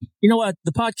You know what?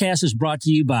 The podcast is brought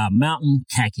to you by Mountain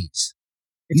Khakis.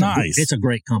 Nice. It's a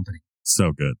great company.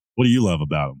 So good. What do you love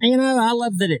about them? You know, I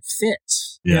love that it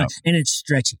fits. Yeah. You know, and it's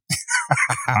stretchy.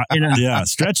 Yeah,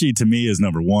 stretchy to me is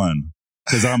number one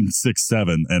because I'm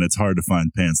 6'7" and it's hard to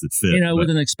find pants that fit. You know, with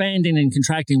an expanding and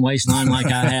contracting waistline like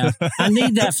I have, I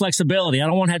need that flexibility. I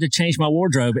don't want to have to change my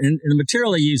wardrobe. And the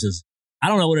material he uses, I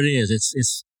don't know what it is.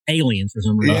 It's alien for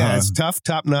some reason. Yeah, it's tough,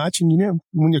 top notch. And, you know,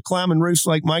 when you're climbing roofs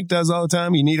like Mike does all the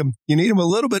time, you need them a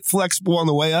little bit flexible on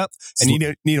the way up and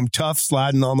you need them tough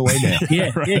sliding on the way down.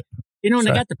 Yeah. Right. You know, and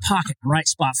they got the pocket, the right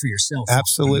spot for yourself.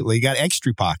 Absolutely. You got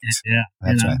extra pockets. Yeah.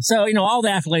 That's right. So, you know, all the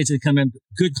accolades that come in,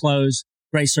 good clothes,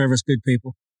 great service, good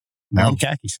people. Mountain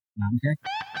Khakis. Mountain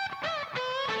Khakis.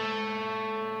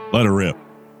 Let her rip.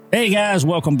 Hey, guys,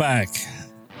 welcome back.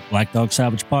 Black Dog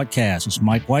Salvage Podcast. It's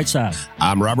Mike Whiteside.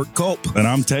 I'm Robert Culp. And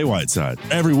I'm Tay Whiteside.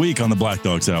 Every week on the Black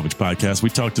Dog Salvage Podcast, we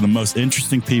talk to the most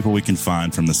interesting people we can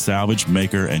find from the salvage,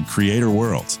 maker, and creator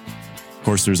worlds. Of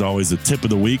course, there's always a tip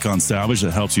of the week on salvage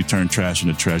that helps you turn trash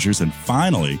into treasures. And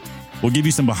finally, we'll give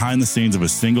you some behind the scenes of a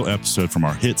single episode from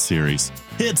our hit series,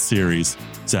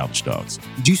 Salvage Dogs.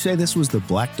 Did you say this was the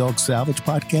Black Dog Salvage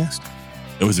Podcast?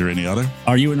 Was there any other?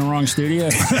 Are you in the wrong studio?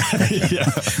 Yeah.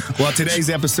 Well, today's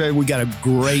episode, we got a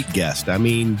great guest. I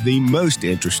mean, the most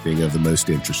interesting of the most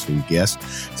interesting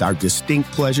guests. It's our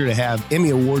distinct pleasure to have Emmy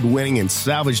Award-winning and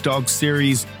Salvage Dog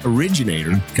Series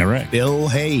originator, Correct. Bill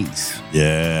Hayes.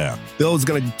 Yeah. Bill is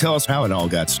going to tell us how it all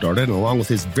got started, along with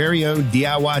his very own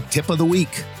DIY tip of the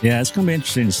week. Yeah, it's going to be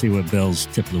interesting to see what Bill's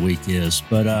tip of the week is.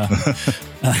 But,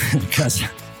 because...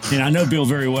 I know Bill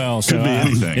very well, so Could be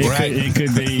anything. It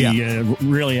could be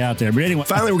really out there. But anyway,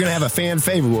 finally, we're going to have a fan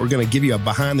favorite. We're going to give you a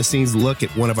behind-the-scenes look at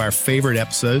one of our favorite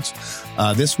episodes.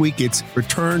 This week, it's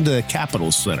Return to the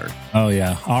Capitol Center. Oh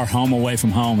yeah, our home away from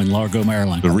home in Largo,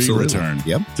 Maryland. The re-return.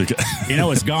 Yep. You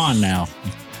know, it's gone now.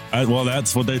 Well,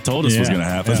 that's what they told us was going to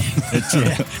happen.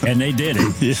 And they did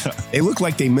it. Yeah. They look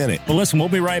like they meant it. Well, listen, we'll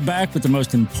be right back with the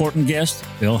most important guest,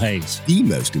 Bill Hayes. The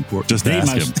most important. Just The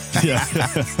ask most- him. Yeah.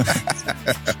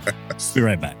 Be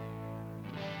right back.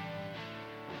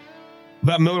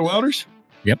 About Miller Welders?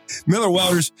 Yep. Miller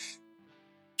Welders,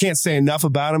 can't say enough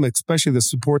about them, especially the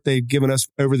support they've given us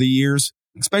over the years,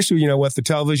 especially, you know, with the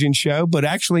television show, but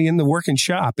actually in the working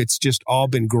shop, it's just all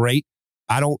been great.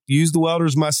 I don't use the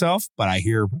welders myself, but I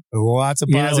hear lots of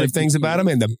positive things about them.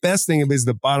 And the best thing is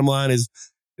the bottom line is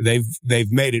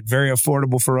they've made it very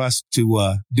affordable for us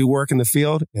to do work in the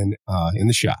field and in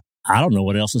the shop. I don't know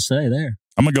what else to say there.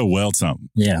 I'm going to go weld something.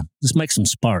 Yeah, just make some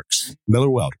sparks. Miller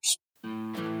Welders.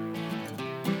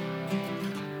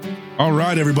 All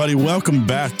right, everybody. Welcome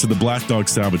back to the Black Dog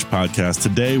Salvage Podcast.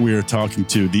 Today, we are talking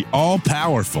to the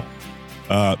all-powerful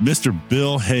Mr.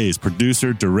 Bill Hayes,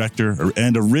 producer, director,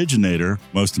 and originator,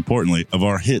 most importantly, of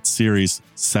our hit series,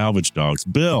 Salvage Dogs.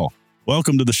 Bill,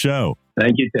 welcome to the show.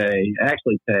 Thank you, Tay.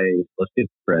 Actually, Tay, let's get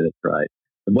the credits right.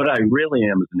 What I really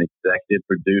am is an executive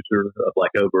producer of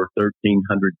like over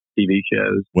 1,300 TV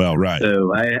shows. Well, right.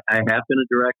 So I have been a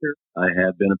director. I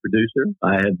have been a producer.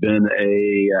 I have been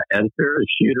a editor, a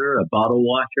shooter, a bottle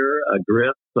washer, a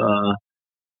grip,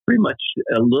 pretty much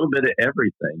a little bit of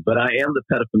everything. But I am the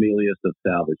paterfamilias of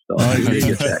salvage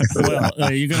dogs.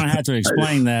 Well, you're going to have to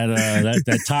explain that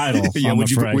title. Yeah, would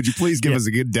you please give us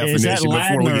a good definition? Is that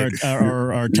Latin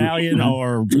or Italian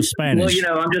or Spanish? Well, you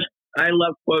know, I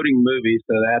love quoting movies,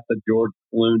 so that's a George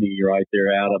Clooney right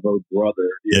there out of Oh Brother.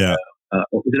 Yeah.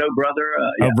 Was it Oh Brother?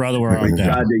 Oh Brother, where art thou?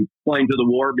 Tried to explain to the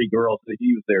Warby girls that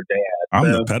he was their dad.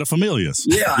 I'm the paterfamilias.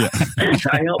 Yeah.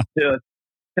 I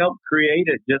helped create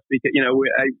it just because, you know,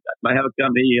 I have a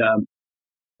company,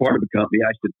 part of a company,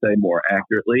 I should say more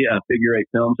accurately, Figure Eight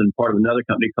Films, and part of another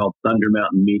company called Thunder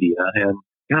Mountain Media. And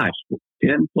gosh,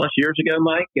 10 plus years ago,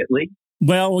 Mike, at least.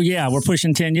 Well, yeah, we're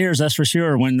pushing 10 years, that's for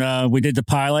sure. When we did the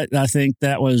pilot, I think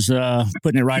that was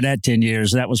putting it right at 10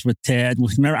 years. That was with Ted.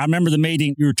 I remember the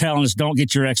meeting. You were telling us, don't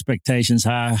get your expectations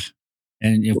high.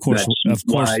 And of course,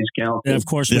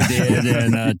 we did,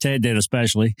 and Ted did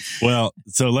especially. Well,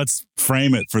 so let's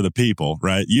frame it for the people,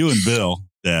 right? You and Bill,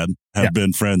 Dad, have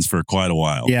been friends for quite a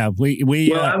while. Yeah, we.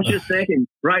 Well, I was just thinking,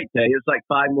 right, Tay, it's like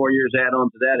 5 more years add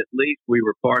on to that. At least we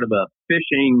were part of a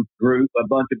fishing group, a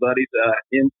bunch of buddies,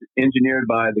 engineered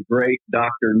by the great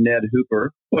Dr. Ned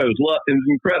Hooper. Well, it was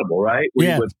incredible, right? We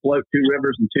would float 2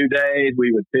 rivers in 2 days.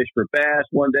 We would fish for bass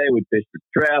one day. We'd fish for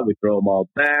trout. We'd throw them all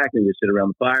back, and we'd sit around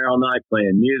the fire all night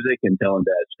playing music and telling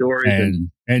Dad stories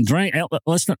and drink.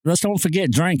 Let's don't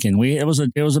forget drinking. It was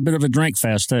a bit of a drink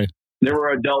fest too. There were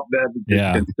adult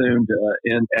beverages consumed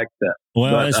in excess.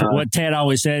 Well, that's what Ted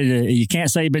always said. You can't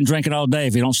say you've been drinking all day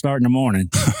if you don't start in the morning.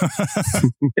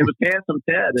 It was handsome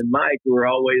Ted and Mike who were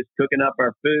always cooking up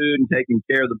our food and taking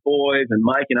care of the boys. And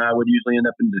Mike and I would usually end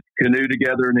up in the canoe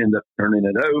together and end up turning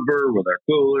it over with our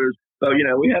coolers. So,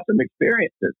 we had some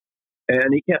experiences.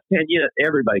 And he kept saying,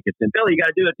 everybody kept saying, Billy, you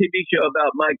got to do a TV show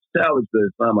about Mike's salvage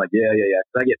booth. And I'm like, yeah.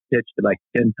 I get pitched like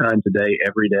 10 times a day,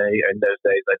 every day. And those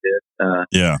days I did.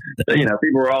 So,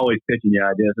 people were always pitching you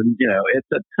ideas. And, it's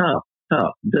a tough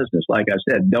business. Like I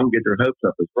said, don't get your hopes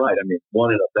up. It's right. I mean,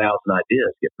 1 in 1,000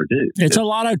 ideas get produced. It's a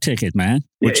lotto ticket, man.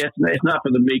 It's not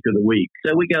for the meek or the weak.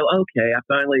 So we go, okay, I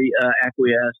finally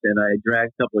acquiesced and I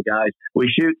dragged a couple of guys. We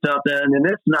shoot something and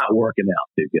it's not working out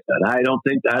too good. I don't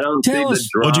see the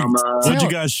drama. What'd you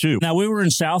guys shoot? Now, we were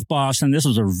in South Boston. This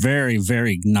was a very,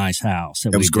 very nice house.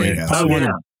 That was a great house.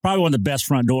 Probably one of the best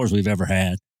front doors we've ever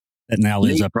had that now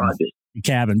lives up in the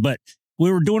cabin. But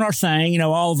we were doing our thing,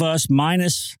 all of us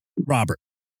minus Robert.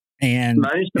 And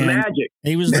minus the magic.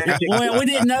 He was well, we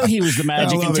didn't know he was the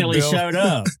magic until he showed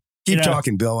up. Keep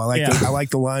talking, Bill. I like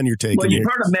the line you're taking. Well, you've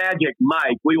heard of Magic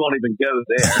Mike. We won't even go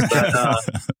there.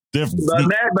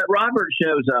 But Robert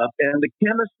shows up, and the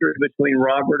chemistry between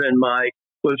Robert and Mike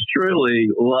was truly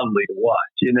lovely to watch.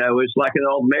 It's like an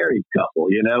old married couple.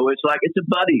 It's like it's a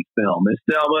buddy film. It's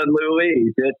Thelma and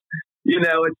Louise. It's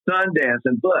Sundance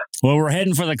and Butch. Well, we're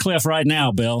heading for the cliff right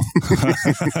now, Bill.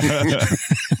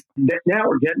 Now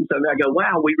we're getting something. I go,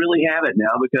 wow, we really have it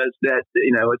now because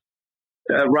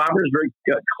Robert is very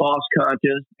cost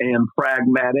conscious and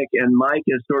pragmatic, and Mike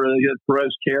is sort of just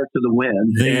throws care to the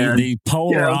wind. The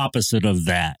polar opposite of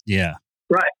that. Yeah.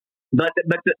 Right. But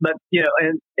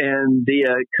and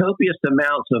the copious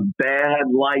amounts of bad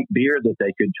light beer that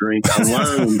they could drink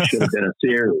alone should have been a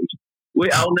series.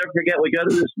 I'll never forget. We go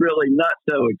to this really not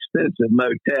so expensive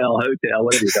hotel.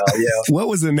 What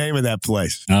was the name of that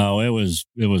place? Oh, it was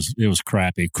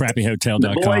crappy. Crappyhotel.com.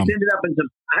 The boys ended up in some.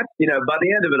 By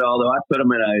the end of it all, though, I put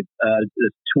them in a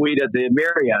tweet at the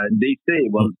Marriott in D.C.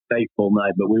 Well, fateful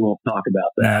night, but we won't talk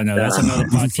about that. No, that's another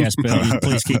podcast, Bill.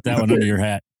 Please keep that one under your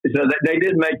hat. So they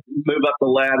did move up the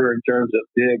ladder in terms of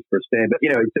digs for stand. But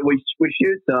so we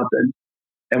shoot something.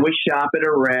 And we shop it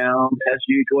around as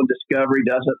usual, and Discovery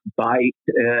doesn't bite,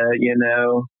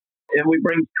 And we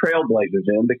bring trailblazers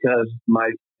in because my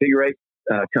figure eight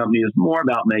company is more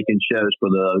about making shows for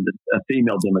the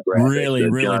female demographic. Really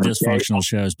dysfunctional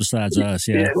shows besides us,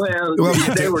 yeah.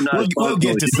 They were not. We'll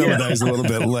get to some of those a little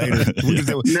bit later. We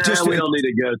don't need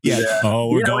to go through that. Oh,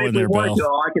 we're going there, Bill.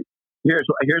 Here's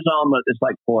all I'm. It's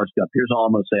like Forrest Gump. Here's all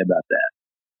I'm going to say about that.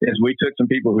 Is we took some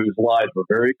people whose lives were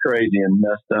very crazy and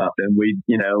messed up, and we,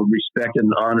 respected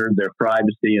and honored their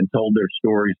privacy and told their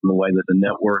stories in the way that the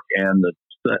network and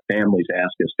the families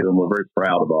asked us to, and we're very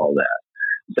proud of all that.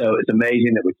 So it's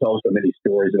amazing that we told so many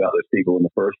stories about those people in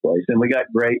the first place, and we got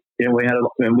great, we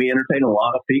entertained a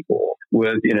lot of people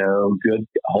with, good,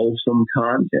 wholesome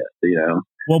content,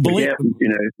 Well, who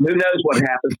knows what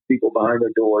happens to people behind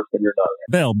their doors when you're not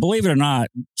there. Bill, believe it or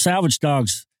not, Salvage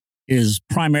Dogs is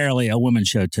primarily a women's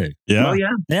show too. Yeah. Oh,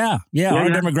 yeah. Our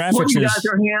demographics you guys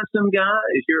are handsome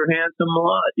guys. You're a handsome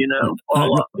lot,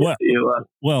 thank you.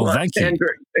 And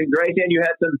Grace, and you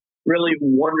had some really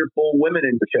wonderful women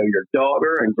in the show. Your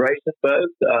daughter and Grace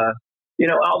both.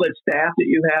 All the staff that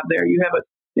you have there. You have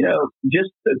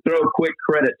just to throw a quick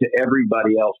credit to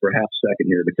everybody else for half a second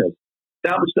here, because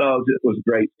Salvage Dogs, it was a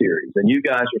great series, and you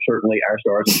guys are certainly our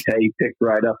stars, and Kay picked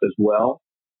right up as well.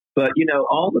 But,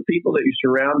 all the people that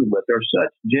you're surrounded with are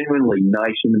such genuinely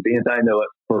nice human beings. I know it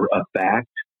for a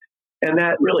fact. And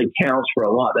that really counts for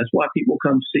a lot. That's why people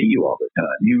come see you all the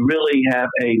time. You really have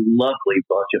a lovely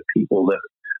bunch of people that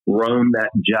roam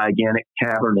that gigantic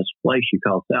cavernous place you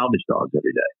call Salvage Dogs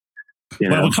every day.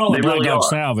 Well, we call it Black Dog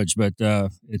Salvage, but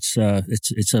it's a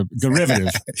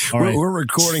derivative. We're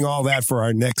recording all that for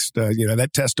our next, that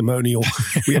testimonial.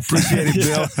 We appreciate it,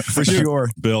 Bill, for sure.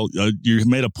 Bill, you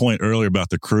made a point earlier about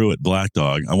the crew at Black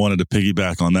Dog. I wanted to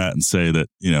piggyback on that and say that,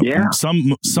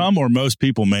 some or most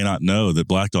people may not know that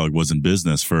Black Dog was in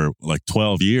business for like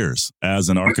 12 years as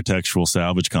an architectural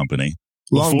salvage company.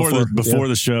 Before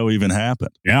the show even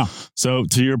happened. Yeah. So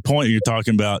to your point, you're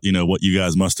talking about, what you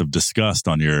guys must have discussed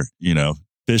on your,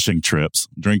 fishing trips,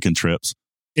 drinking trips.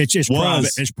 It's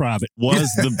private. It's private. Was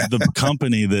the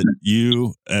company that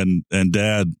you and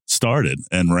Dad started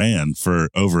and ran for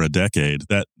over a decade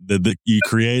that you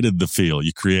created the feel,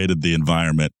 you created the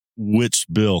environment, which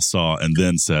Bill saw and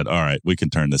then said, all right, we can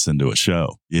turn this into a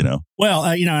show, Well,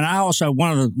 and I also,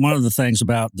 one of the things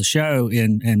about the show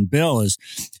in Bill is,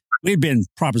 we'd been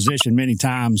propositioned many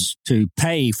times to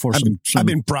pay for some I've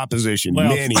been propositioned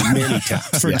many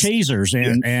times for teasers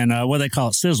and what they call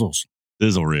it, sizzles.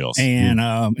 Sizzle reels.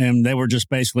 And they were just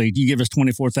basically, you give us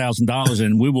 $24,000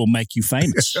 and we will make you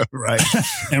famous. Right.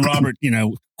 And Robert,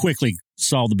 quickly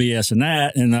saw the BS in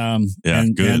that. And,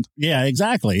 good. And, yeah,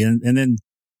 exactly. And then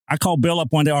I called Bill up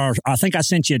one day, or I think I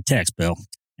sent you a text, Bill.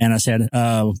 And I said,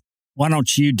 why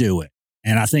don't you do it?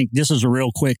 And I think this is a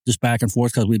real quick, just back and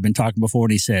forth, because we've been talking before.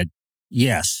 And he said,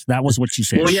 yes, that was what you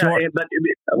said. Well, yeah, but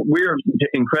we're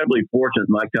incredibly fortunate.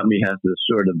 My company has this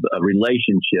sort of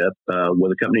relationship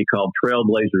with a company called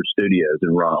Trailblazer Studios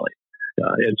in Raleigh.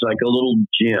 It's like a little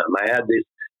gym. I had these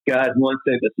guys once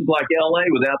say, this is like LA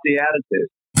without the attitude.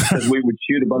 Because we would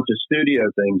shoot a bunch of studio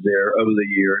things there over the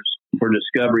years for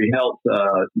Discovery Health.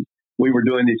 We were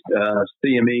doing these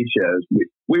CME shows.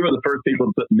 We were the first people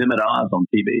to put Mehmet Oz on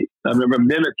TV. I remember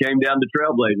Mehmet came down to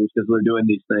Trailblazers because we were doing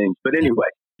these things. But anyway.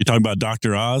 You talking about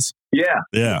Dr. Oz? Yeah.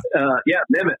 Yeah.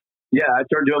 Mehmet. Yeah, I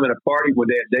turned to him at a party one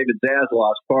day at David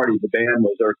Zaslav's party. The band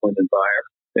was Earth, Wind & Fire.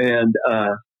 And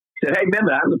said, hey,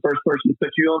 Mehmet, I'm the first person to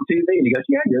put you on TV. And he goes,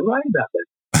 yeah, you're right about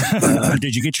that.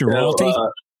 Did you get your royalty?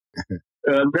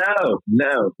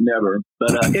 No, never.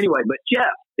 But anyway, but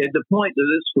Jeff, the point of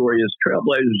this story is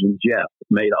Trailblazers and Jeff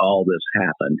made all this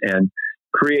happen and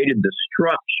created the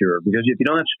structure, because if you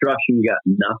don't have structure, you got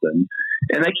nothing.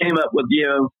 And they came up with,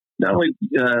 not only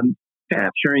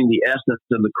capturing the essence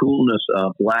of the coolness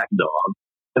of Black Dog,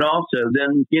 but also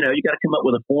then, you got to come up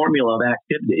with a formula of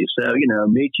activities. So,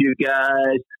 meet you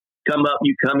guys,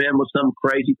 you come in with some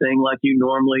crazy thing like you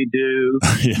normally do.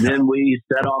 Yeah. Then we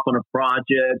set off on a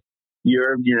project. You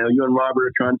and Robert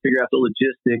are trying to figure out the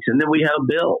logistics, and then we have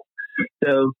Bill.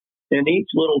 So in each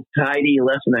little tidy,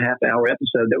 less than a half hour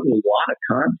episode, there was a lot of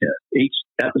content. Each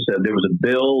episode, there was a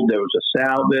build, there was a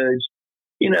salvage.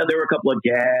 There were a couple of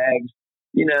gags.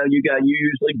 You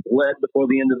usually bled before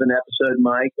the end of an episode,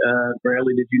 Mike.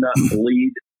 Rarely did you not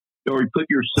bleed or put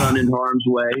your son in harm's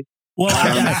way. Well,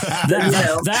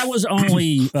 that was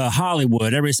only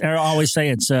Hollywood. I always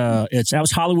say that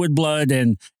was Hollywood blood.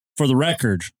 And for the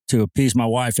record, to appease my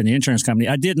wife and the insurance company,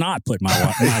 I did not put my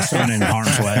son in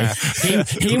harm's way.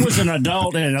 He was an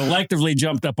adult and electively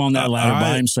jumped up on that ladder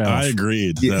by himself. I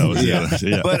agreed. Yeah.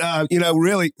 But,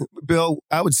 really, Bill,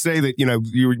 I would say that,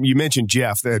 you mentioned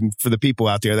Jeff, and for the people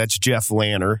out there, that's Jeff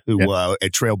Lanner, who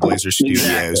at Trailblazer Studios.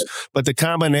 Exactly. But the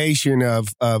combination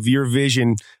of your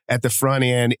vision at the front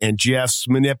end and Jeff's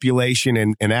manipulation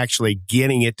and actually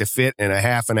getting it to fit in a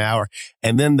half an hour,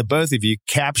 and then the both of you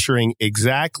capturing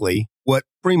exactly what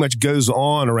pretty much goes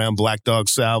on around Black Dog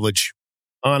Salvage,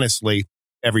 honestly,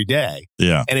 every day.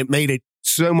 Yeah. And it made it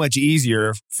so much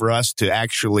easier for us to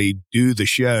actually do the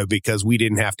show because we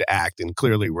didn't have to act, and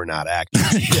clearly we're not acting.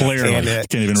 Clearly. And,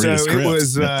 can't even read a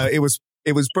script.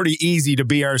 It was pretty easy to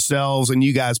be ourselves, and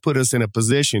you guys put us in a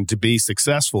position to be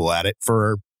successful at it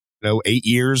for 8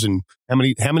 years and how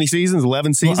many seasons?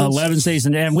 11 seasons. 11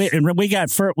 seasons, and we got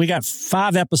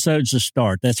 5 episodes to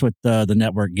start. That's what the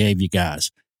network gave you guys.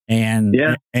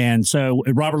 And so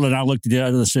Robert and I looked at the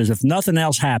other and says, if nothing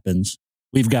else happens,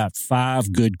 we've got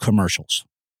 5 good commercials,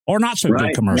 or not so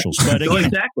good commercials. But again,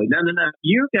 exactly. No.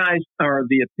 You guys are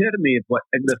the epitome of what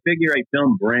the Figure 8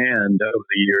 film brand over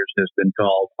the years has been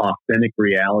called authentic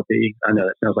reality. I know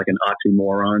that sounds like an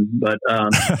oxymoron, but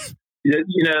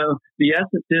the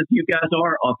essence is you guys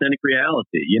are authentic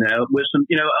reality, with some,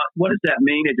 what does that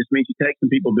mean? It just means you take some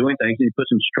people doing things and you put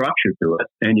some structure to it,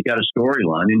 and you got a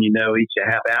storyline, and each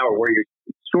half hour where you're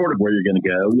going to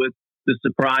go with the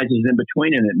surprises in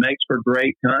between, and it makes for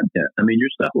great content. I mean,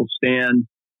 your stuff will stand,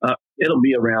 it'll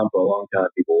be around for a long time,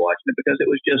 people watching it, because it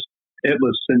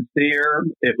was sincere,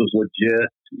 it was legit,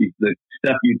 the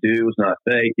stuff you do was not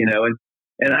fake,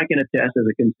 and I can attest as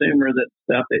a consumer that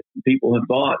stuff that people have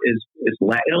bought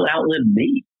it'll outlive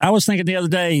me. I was thinking the other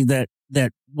day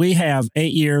that we have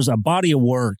 8 years, a body of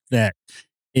work that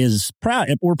is proud.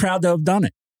 We're proud to have done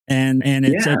it. And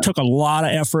it took a lot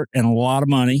of effort and a lot of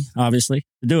money, obviously,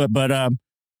 to do it. But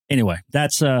anyway,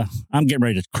 that's I'm getting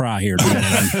ready to cry here.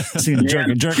 I'm seeing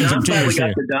jerking some tears here. We got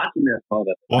to document all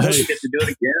that. I hope we get to do it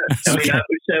again.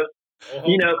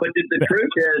 But the truth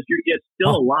is, you're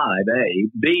still alive, A.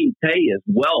 B, Tay is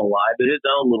well alive, but his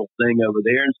own little thing over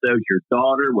there, and so's your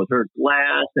daughter with her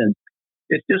glass. And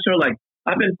it's just sort of like,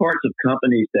 I've been parts of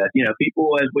companies that,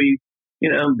 people, as we,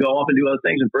 go off and do other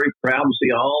things, I'm very proud to see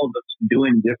all of us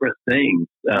doing different things.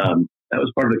 That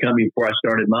was part of the company before I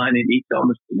started mine. And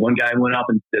one guy went off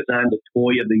and designed the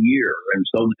toy of the year and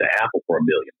sold it to Apple for $1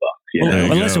 billion.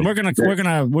 Well, listen, we're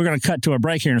gonna cut to a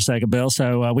break here in a second, Bill.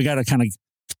 So we got to kind of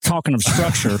talking of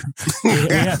structure, we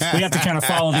have to kind of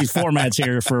follow these formats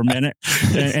here for a minute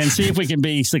and see if we can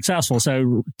be successful.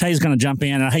 So Tay's going to jump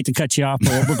in. I hate to cut you off,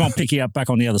 but we're going to pick you up back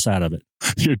on the other side of it.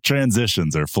 Your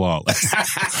transitions are flawless.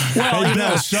 Well, hey,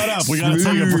 Bill, shut up. We got to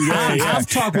take a break. I've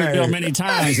talked with Bill many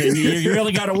times, and you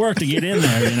really got to work to get in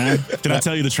there, you know? Can I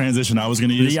tell you the transition I was going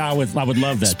to use? Yeah, I would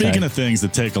love that. Speaking of things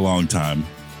that take a long time,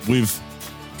 we've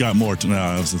got more to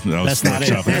know. That's not it.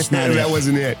 That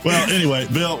wasn't it. Well, anyway,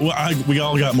 Bill, we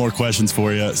all got more questions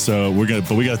for you. So we got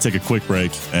to take a quick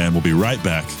break, and we'll be right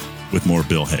back with more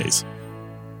Bill Hayes.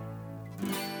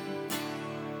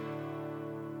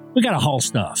 We got to haul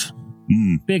stuff.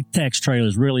 Big Tex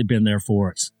trailer's really been there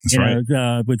for us. That's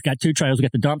right. We've got two trailers. We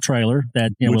got the dump trailer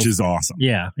that, which is awesome.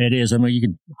 Yeah, it is. I mean, you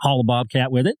can haul a Bobcat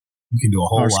with it. You can do a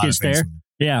whole lot of things there.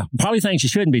 Yeah, probably things you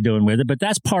shouldn't be doing with it, but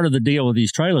that's part of the deal with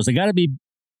these trailers. They got to be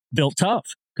built tough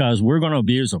because we're going to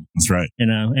abuse them. That's right. You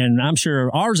know, and I'm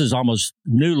sure ours is almost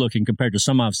new looking compared to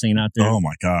some I've seen out there. Oh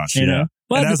my gosh. You know?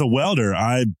 And as a welder,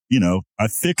 I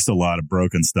fix a lot of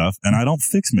broken stuff, and I don't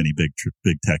fix many big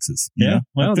Texas. You know?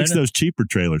 Well, I fix those cheaper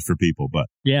trailers for people, but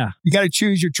yeah, you got to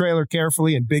choose your trailer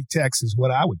carefully, and Big Tex is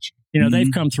what I would choose. You know,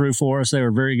 they've come through for us. They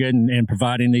were very good in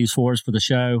providing these for us for the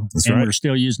show. That's and right. We're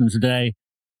still using them today.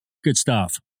 Good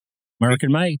stuff.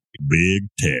 American made. Big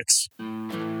Tex.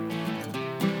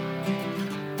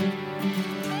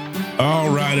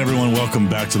 All right, everyone. Welcome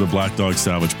back to the Black Dog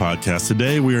Salvage Podcast.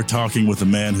 Today, we are talking with a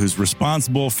man who's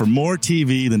responsible for more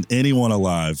TV than anyone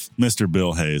alive, Mr.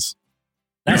 Bill Hayes.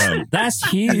 That's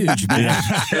huge, man.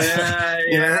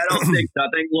 I don't think so. I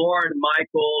think Lorne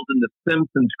Michaels and the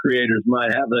Simpsons creators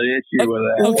might have an issue with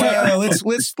that.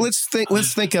 Okay,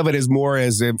 let's think of it as more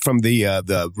as from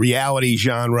the reality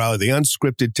genre, the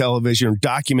unscripted television,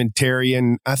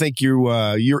 documentarian. I think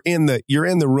you're in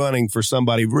the running for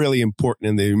somebody really important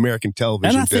in the American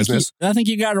television business. I think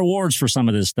you got awards for some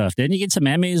of this stuff. Didn't you get some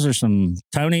Emmys or some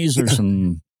Tonys or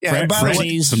some? Yeah,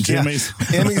 Freddy's, some Jimmys.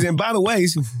 Emmys, and by the way,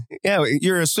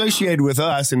 you're associated with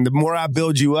us, and the more I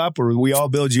build you up, or we all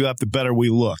build you up, the better we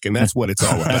look, and that's what it's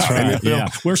all about. That's right. Yeah,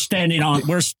 we're standing on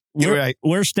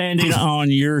we're standing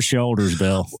on your shoulders,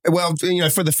 Bill. Well,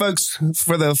 for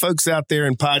the folks out there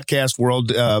in podcast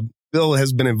world, Bill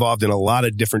has been involved in a lot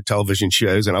of different television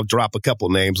shows, and I'll drop a couple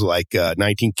names like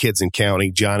 19 Kids and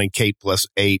Counting, John and Kate Plus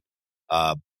 8.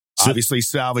 Obviously,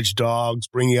 Salvage Dogs,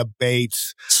 Bringing Up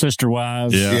Bates. Sister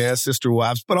Wives. Yeah, Sister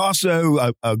Wives. But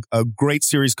also a great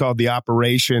series called The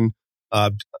Operation,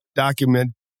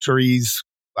 documentaries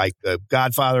like The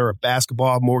Godfather of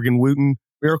Basketball, Morgan Wooten,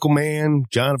 Miracle Man,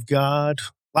 John of God.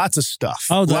 Lots of stuff.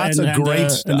 Oh, lots of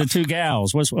great stuff. And the two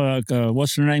gals. What's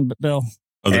their name, Bill?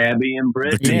 Abby and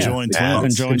Britt. The conjoined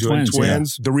twins. Conjoined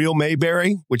twins. The Real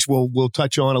Mayberry, which we'll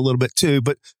touch on a little bit too.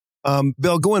 But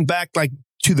Bill, going back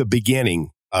to the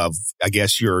beginning of, I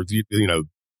guess, isn't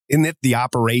it The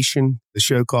Operation, the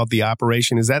show called The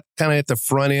Operation? Is that kind of at the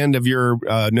front end of your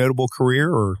notable career,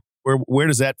 or where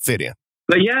does that fit in?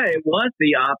 But yeah, it was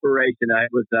The Operation. I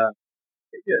was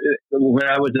when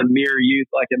I was a mere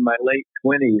youth, like in my late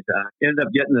 20s, I ended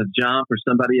up getting a job for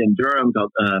somebody in Durham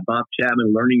called Bob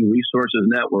Chapman Learning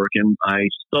Resources Network, and I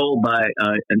sold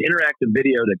an interactive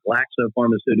video to Glaxo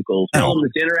Pharmaceuticals. Sold them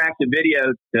this interactive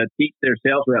video to teach their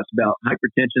sales reps about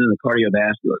hypertension in the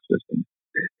cardiovascular system.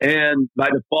 And by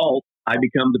default, I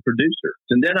become the producer.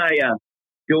 And then I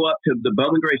go up to the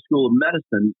Bowman Gray School of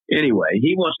Medicine. Anyway,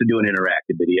 he wants to do an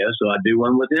interactive video, so I do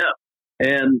one with him.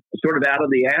 And sort of out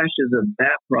of the ashes of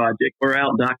that project, we're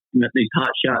out documenting these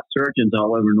hotshot surgeons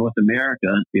all over North America.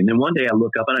 And then one day I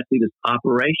look up and I see this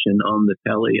operation on the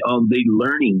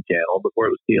Learning Channel before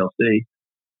it was TLC.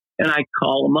 And I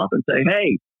call them up and say,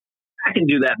 hey, I can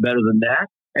do that better than that.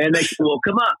 And they say, well,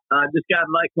 come on. This guy,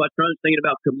 Mike Quattrone's thinking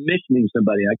about commissioning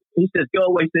somebody. He says,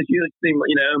 go away. He says, you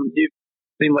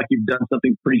seem like you've done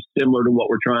something pretty similar to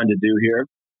what we're trying to do here.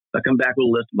 So I come back with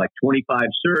a list of like 25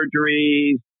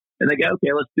 surgeries. And they go, okay,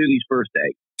 let's do these first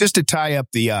 8. Just to tie up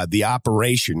the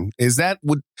operation, is that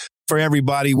for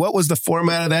everybody? What was the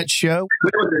format of that show?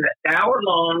 It was an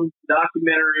hour-long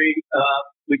documentary.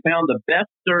 We found the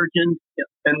best surgeons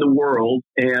in the world,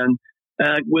 and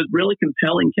with really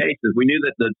compelling cases. We knew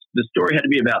that the story had to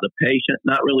be about the patient,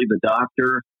 not really the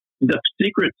doctor. The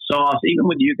secret sauce, even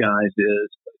with you guys, is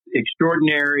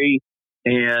extraordinary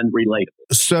and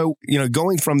relatable. So,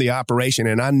 going from The Operation,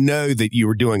 and I know that you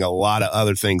were doing a lot of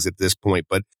other things at this point,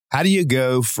 but how do you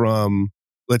go from,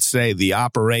 let's say, The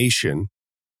Operation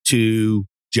to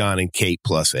John and Kate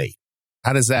Plus 8?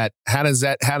 How does that? And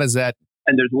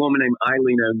there's a woman named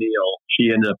Eileen O'Neill.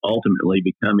 She ended up ultimately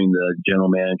becoming the general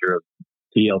manager of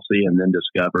TLC and then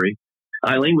Discovery.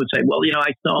 Eileen would say, well,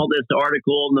 I saw this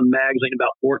article in the magazine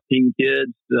about 14 kids.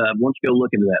 Why don't you go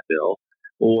look into that, Bill?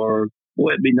 Or,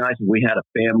 boy, it'd be nice if we had a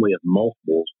family of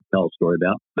multiples to tell a story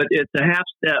about. But it's a half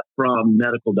step from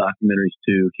medical documentaries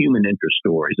to human interest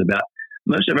stories.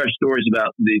 Most of our stories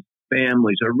about these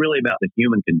families are really about the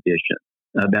human condition,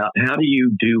 about how do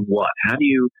you do what? How do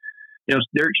you,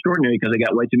 they're extraordinary because they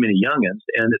got way too many youngins,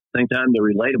 and at the same time, they're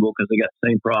relatable because they got the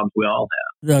same problems we all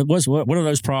have. What are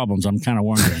those problems? I'm kind of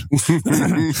wondering.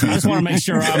 I just want to make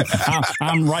sure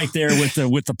I'm right there with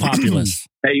the populace.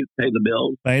 Pay the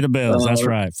bills. Pay the bills. That's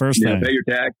right. First thing. Pay your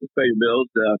taxes, pay your bills.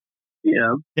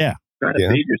 Yeah. Try to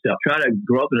feed yourself. Try to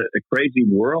grow up in a crazy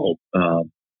world.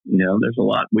 There's a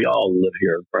lot. We all live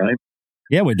here, right?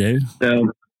 Yeah, we do. So,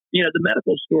 the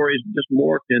medical stories just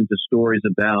morphed into stories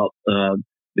about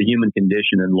the human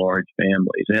condition in large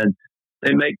families. And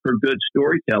they make for good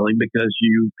storytelling because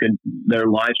their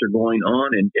lives are going on,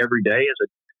 and every day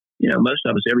most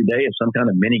of us, every day is some kind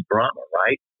of mini drama,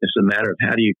 right? It's a matter of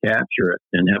how do you capture it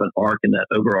and have an arc in that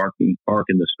overarching arc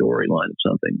in the storyline of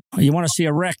something. You want to see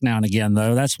a wreck now and again,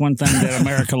 though. That's one thing that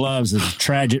America loves is a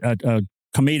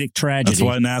comedic tragedy. That's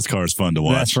why NASCAR is fun to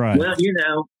watch. That's right. Well,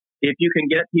 if you can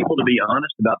get people to be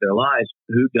honest about their lives,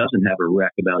 who doesn't have a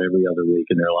wreck about every other week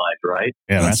in their lives, right?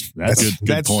 Yeah, that's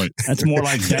good point. That's more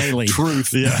like daily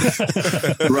truth. Yeah,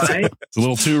 right. It's a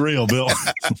little too real, Bill.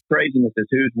 Craziness is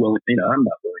who's willing. I'm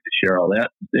not willing to share all that.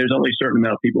 There's only a certain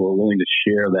amount of people who are willing to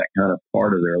share that kind of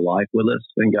part of their life with us,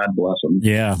 and God bless them.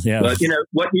 Yeah. But you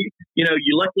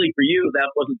luckily for you, that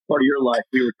wasn't part of your life.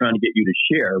 We were trying to get you to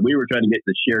share. We were trying to get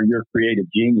to share your creative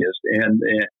genius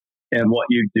and what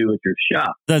you do at your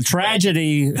shop. The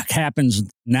tragedy happens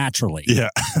naturally. Yeah.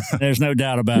 There's no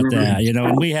doubt about that.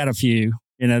 And we had a few,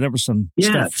 there was some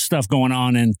stuff going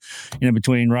on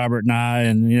between Robert and I,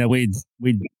 and,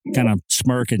 we'd kind of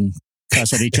smirk and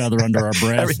cuss at each other under our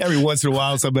breath. Every once in a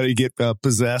while, somebody get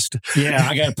possessed. Yeah,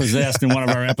 I got possessed in one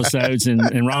of our episodes,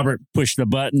 and Robert pushed the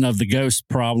button of the ghost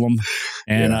problem.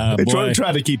 And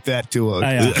try to keep that to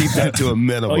a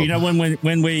minimum.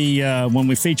 Well, when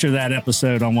we feature that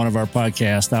episode on one of our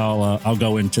podcasts, I'll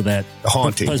go into that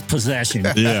haunting possession.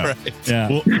 Yeah, right.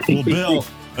 Yeah. Well, Bill.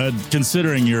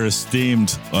 Considering your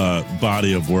esteemed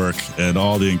body of work and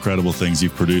all the incredible things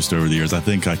you've produced over the years, I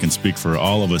think I can speak for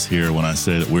all of us here when I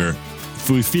say that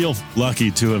we feel lucky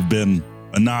to have been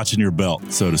a notch in your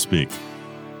belt, so to speak.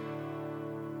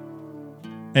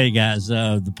 Hey guys,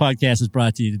 the podcast is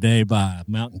brought to you today by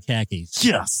Mountain Khakis.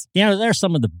 Yes. They're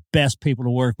some of the best people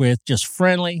to work with, just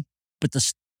friendly, but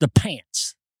the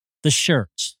pants, the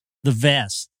shirts, the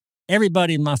vests,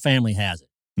 everybody in my family has it.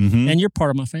 Mm-hmm. And you're part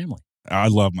of my family. I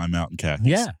love my Mountain Khakis.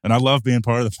 Yeah. And I love being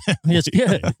part of the family. It's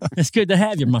good. It's good to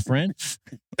have you, my friend.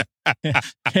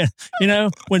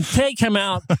 When Peg came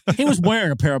out, he was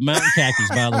wearing a pair of Mountain Khakis,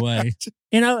 by the way.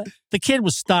 The kid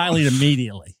was styling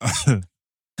immediately.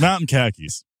 Mountain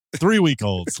Khakis.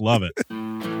 3-week-olds. Love it.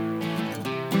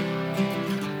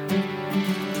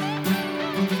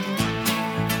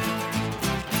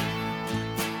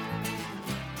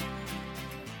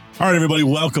 All right, everybody,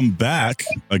 welcome back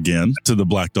again to the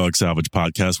Black Dog Salvage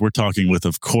Podcast. We're talking with,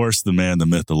 of course, the man, the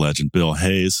myth, the legend, Bill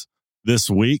Hayes,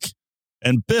 this week.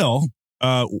 And Bill,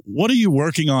 what are you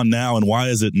working on now, and why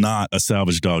is it not a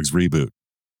Salvage Dogs reboot?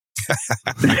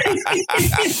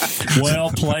 Well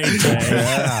played, Tay.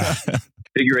 Yeah.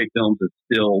 Figure Eight Films is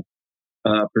still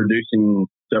producing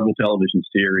several television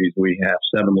series. We have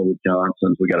 7 Little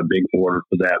Johnsons. We got a big order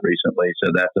for that recently,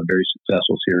 so that's a very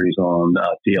successful series on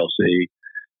TLC.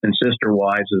 And Sister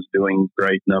Wives is doing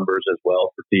great numbers as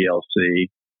well for TLC.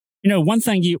 One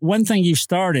thing you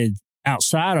started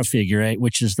outside of Figure Eight,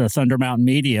 which is the Thunder Mountain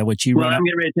Media, which you run. I'm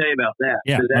getting ready to tell you about that.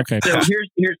 Yeah. Okay. So here's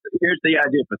the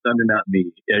idea for Thunder Mountain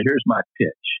Media. Here's my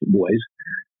pitch, boys.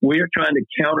 We are trying to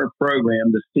counter-program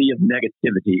the sea of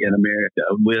negativity in America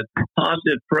with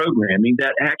positive programming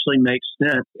that actually makes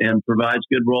sense and provides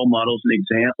good role models and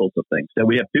examples of things. So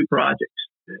we have 2 projects.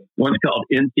 One's called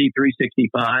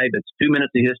NC365. It's 2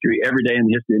 minutes of history every day in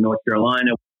the history of North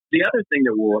Carolina. The other thing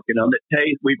that we're working on that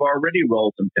we've already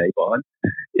rolled some tape on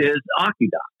is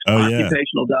OccuDocs,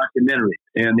 occupational documentaries.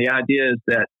 And the idea is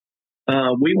that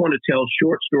we want to tell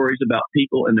short stories about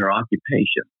people and their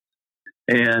occupation.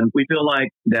 And we feel like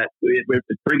that it's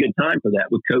a pretty good time for that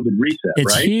with COVID reset,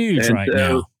 it's right? It's huge right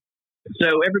now. So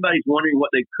everybody's wondering what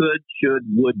they could, should,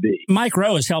 would be. Mike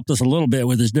Rowe has helped us a little bit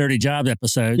with his Dirty Job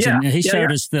episodes, and he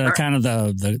showed us the kind of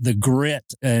the grit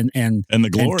and the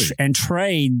glory and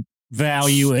trade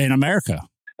value in America.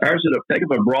 Ours is a bit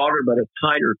of a broader but a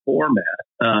tighter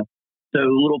format. So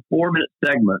little 4-minute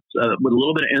segments with a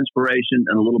little bit of inspiration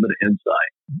and a little bit of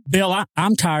insight. Bill,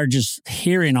 I'm tired just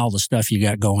hearing all the stuff you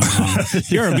got going on.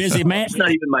 You're a busy man. It's not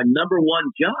even my number one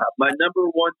job. My number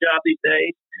one job these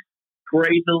days,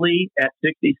 crazily, at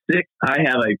 66, I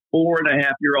have a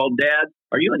 4.5-year-old dad.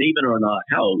 Are you an even or not?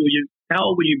 How old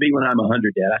will you be when I'm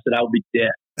 100, Dad? I said, I will be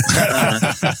dead.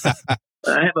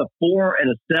 I have a 4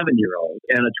 and a 7-year-old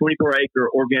and a 24-acre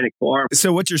organic farm.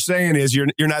 So what you're saying is you're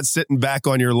not sitting back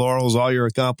on your laurels, all your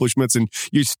accomplishments, and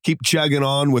you just keep chugging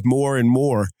on with more and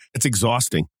more. It's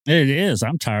exhausting. It is.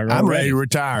 I'm tired already. I'm ready to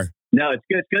retire. No, it's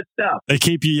good. It's good stuff. They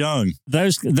keep you young.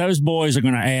 Those boys are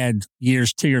going to add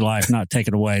years to your life, not take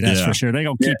it away. That's for sure. They're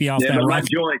going to keep you off that rock. My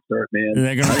joints hurt, man.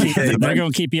 They're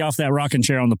going to keep you off that rocking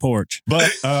chair on the porch. But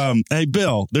hey,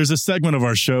 Bill, there's a segment of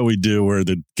our show we do where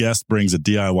the guest brings a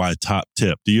DIY top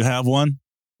tip. Do you have one?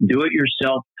 Do it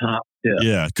yourself top tip.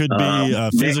 Yeah, could be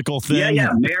a physical thing.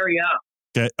 Yeah, marry up.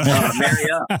 Okay. Marry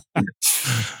up.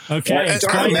 Okay.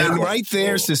 And right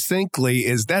there succinctly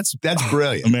that's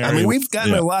brilliant. Mary, I mean, we've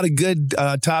gotten a lot of good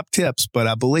top tips, but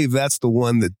I believe that's the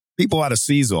one that people ought to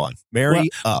seize on. Marry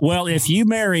up. Well, if you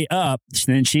marry up,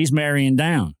 then she's marrying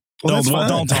down. Well,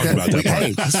 don't talk about that.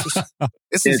 Hey,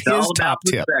 this is his all top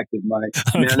about tip. Perspective, Mike.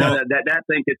 No, that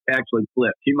thing is actually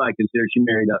flipped. She might consider she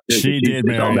married up too. She did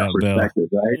marry all about up, Bill. perspective,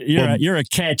 right? You're a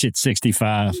catch at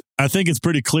 65. I think it's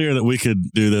pretty clear that we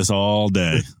could do this all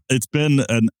day. It's been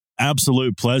an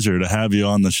absolute pleasure to have you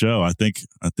on the show. I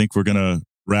think we're going to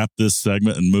wrap this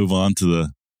segment and move on to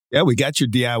the... Yeah, we got your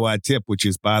DIY tip, which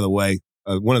is, by the way,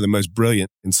 one of the most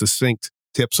brilliant and succinct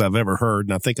tips I've ever heard.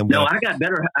 And I think I got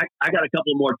better. I got a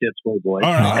couple more tips for you, boys.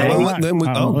 All right.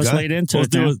 Let's lead into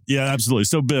it. Yeah, absolutely.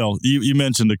 So, Bill, you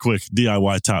mentioned a quick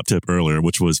DIY top tip earlier,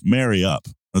 which was marry up.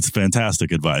 That's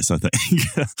fantastic advice, I think.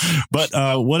 But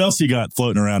what else you got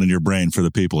floating around in your brain for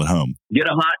the people at home? Get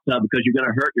a hot tub because you're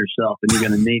going to hurt yourself and you're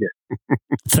going to need it.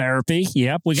 Therapy.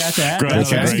 Yep, we got that. Great. That's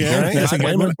good. Right. That's a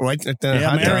good one. Right.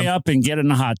 Marry up and get in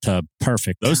the hot tub.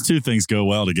 Perfect. Those two things go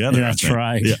well together. That's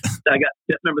right. Yeah. I got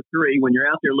tip number 3. When you're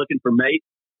out there looking for mates,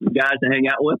 guys to hang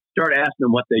out with, start asking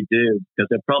them what they do because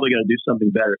they're probably going to do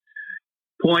something better.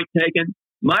 Point taken.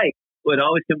 Mike would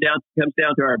always comes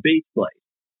down to our beach place.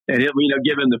 And he'll,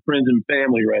 give him the friends and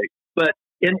family rate. But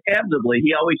inevitably,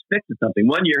 he always fixes something.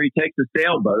 One year, he takes a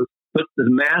sailboat, puts the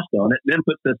mast on it, then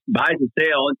buys a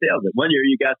sail and sails it. One year,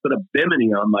 you guys put a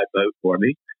bimini on my boat for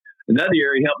me. Another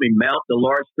year, he helped me mount the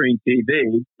large screen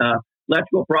TV.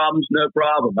 Electrical problems, no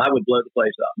problem. I would blow the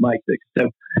place up. Mike fixed it.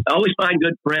 So I always find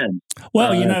good friends.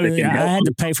 Well, I had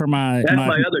to pay for my... That's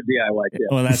my other DIY tip.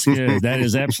 Well, that's good. That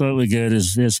is absolutely good.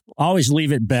 Is always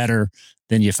leave it better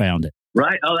than you found it.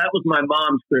 Right. Oh, that was my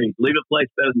mom's creed. Leave a place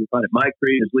better than you find it. My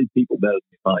creed is leave people better than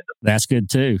you find them. That's good,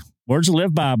 too. Words to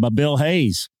Live by Bill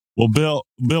Hayes. Well, Bill,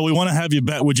 we want to have you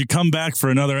back. Would you come back for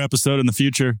another episode in the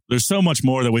future? There's so much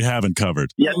more that we haven't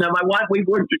covered. Yeah, no, my wife,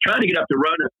 we're trying to get up to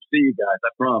Rona to see you guys, I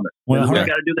promise. Well, we got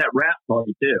to do that rap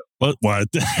party, too. What?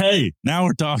 Hey, now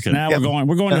we're talking. Now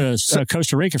we're going to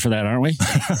Costa Rica for that, aren't we?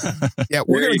 Yeah,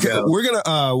 we're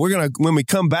gonna when we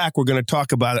come back, we're gonna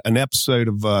talk about an episode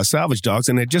of Salvage Dogs,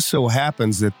 and it just so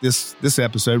happens that this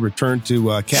episode, Return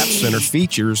to Cap Center,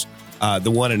 features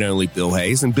the one and only Bill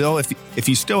Hayes. And Bill, if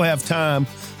you still have time,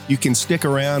 you can stick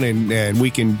around and we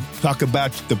can talk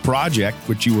about the project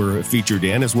which you were featured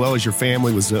in, as well as your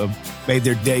family was made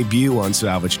their debut on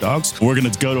Salvage Dogs. We're going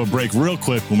to go to a break real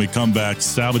quick. When we come back,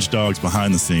 Salvage Dogs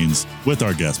behind the scenes with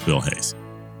our guest, Bill Hayes.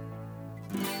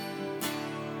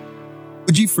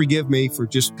 Would you forgive me for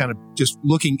just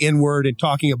looking inward and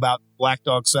talking about Black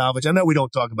Dog Salvage? I know we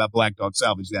don't talk about Black Dog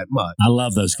Salvage that much. I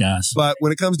love those guys. But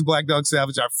when it comes to Black Dog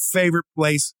Salvage, our favorite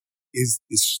place is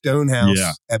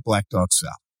Stonehouse at Black Dog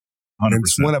Salvage. 100%.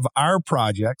 It's one of our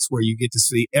projects where you get to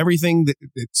see everything that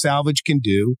salvage can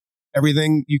do,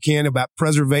 everything you can about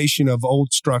preservation of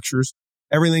old structures,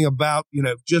 everything about,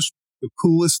 just the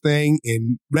coolest thing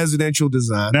in residential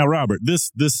design. Now, Robert,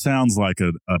 this sounds like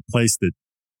a place that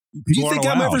do you think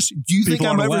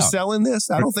I'm ever selling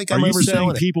this? I don't think I'm ever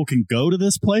selling it. People can go to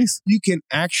this place? You can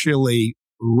actually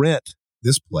rent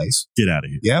this place. Get out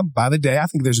of here. Yeah, by the day. I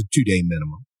think there's a 2-day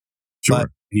minimum. Sure. But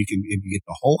you get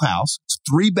the whole house. It's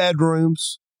 3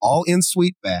 bedrooms, all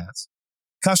in-suite baths,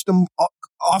 custom,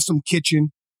 awesome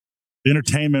kitchen.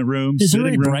 Entertainment room. Is there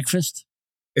any breakfast?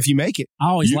 If you make it. I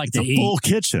always like to eat. Full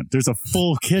kitchen. There's a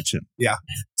full kitchen. Yeah.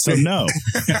 So no.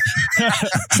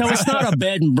 So it's not a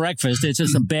bed and breakfast. It's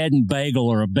just a bed and bagel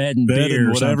or a bed and beer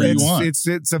or whatever you want.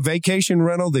 It's a vacation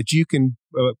rental that you can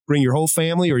bring your whole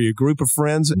family or your group of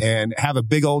friends and have a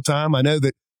big old time. I know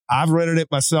that I've rented it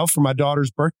myself for my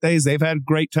daughter's birthdays. They've had a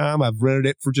great time. I've rented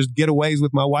it for just getaways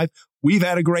with my wife. We've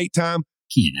had a great time.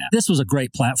 This was a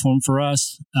great platform for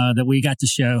us that we got to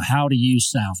show how to use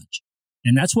salvage.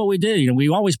 And that's what we do. You know, we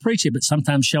always preach it, but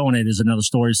sometimes showing it is another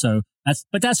story. So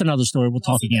that's another story. We'll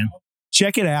talk again.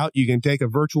 Check it out. You can take a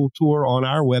virtual tour on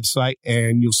our website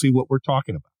and you'll see what we're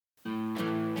talking about.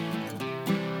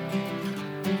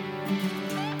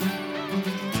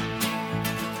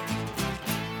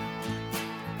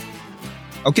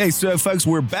 Okay, so folks,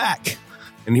 we're back.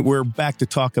 And we're back to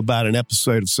talk about an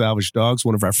episode of Salvage Dogs,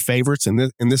 one of our favorites.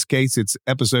 And in this case, it's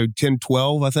episode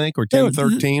 1012, I think, or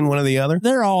 1013, one or the other.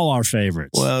 They're all our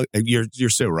favorites. Well, you're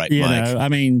so right, you Mike. know, I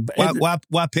mean,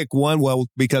 why pick one? Well,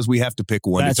 because we have to pick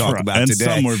one to talk about and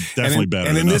today. Some were definitely better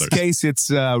and than in others. this case, it's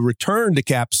Return to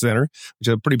Cap Center, which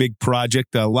is a pretty big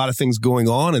project. A lot of things going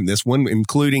on in this one,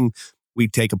 including we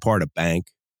take apart a bank.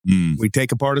 We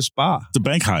take apart a spa. It's a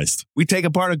bank heist. We take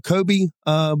apart a Kobe,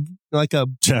 like a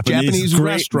Japanese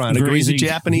restaurant, a greasy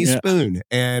Japanese spoon,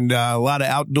 and a lot of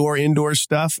outdoor, indoor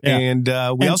stuff. Yeah. And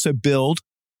we also build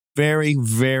very,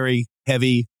 very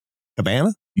heavy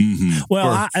cabana. Mm-hmm.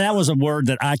 Well, that was a word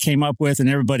that I came up with, and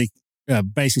everybody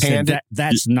basically said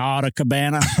that's not a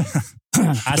cabana.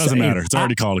 Doesn't matter. It's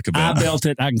already called a cabana. I built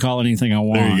it. I can call it anything I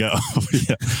want. There you go.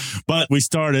 Yeah. But we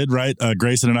started, right?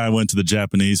 Grayson and I went to the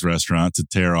Japanese restaurant to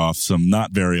tear off some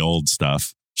not very old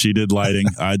stuff. She did lighting.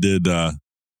 I did,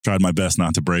 tried my best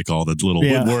not to break all the little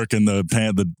woodwork and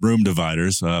the room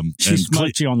dividers. She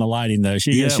smoked you on the lighting, though.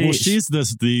 She's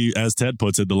as Ted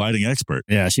puts it, the lighting expert.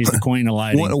 Yeah, she's the queen of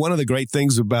lighting. One of the great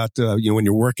things about, when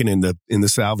you're working in the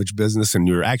salvage business and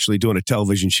you're actually doing a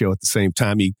television show at the same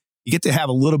time, you get to have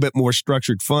a little bit more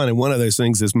structured fun. And one of those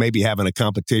things is maybe having a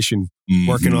competition,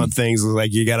 working on things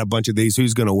like you got a bunch of these,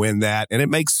 who's going to win that? And it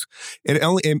makes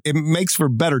for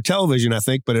better television, I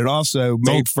think, but it also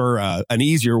made for an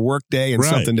easier work day and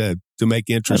something to make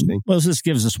interesting. Well, this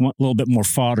gives us a little bit more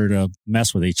fodder to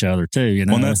mess with each other too, you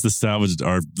know? Well, that's the salvage,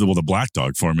 the Black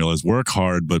Dog formula is work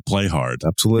hard, but play hard.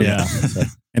 Absolutely. Yeah.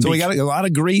 So we got a lot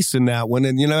of grease in that one,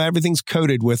 and everything's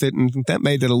coated with it, and that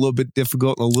made it a little bit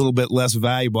difficult and a little bit less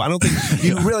valuable. I don't think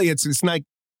you really. It's like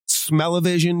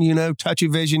smell-o-vision,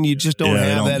 touch-o-vision. You just don't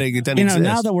have that. It doesn't exist.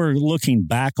 Now that we're looking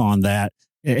back on that,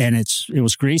 and it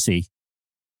was greasy,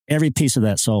 every piece of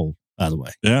that sold. By the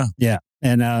way, yeah,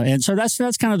 and so that's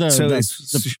kind of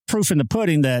the proof in the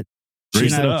pudding that.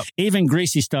 Grease it up. Even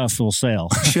greasy stuff will sell.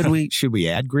 Should we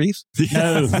add grease?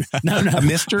 No. A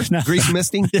mister? No. Grease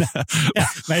misting? Yeah,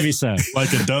 maybe so.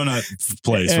 Like a donut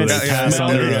place where they pass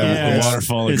under a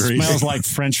waterfall of grease. It smells like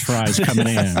French fries coming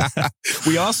in.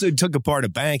 We also took apart a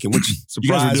bank, and which surprised me.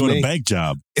 You guys were doing a bank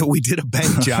job. We did a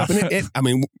bank job.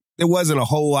 And there wasn't a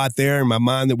whole lot there in my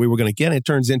mind that we were going to get. It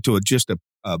turns into just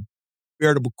a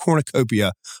veritable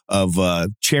cornucopia of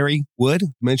cherry wood,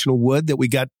 dimensional wood that we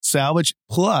got salvaged,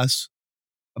 plus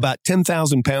about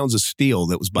 10,000 pounds of steel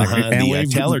that was behind the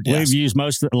teller desk. We've used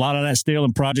a lot of that steel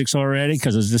in projects already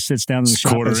because it just sits down in the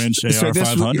shop. Quarter-inch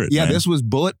AR-500. This was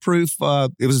bulletproof.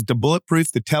 It was to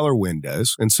bulletproof the teller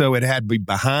windows, and so it had to be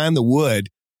behind the wood.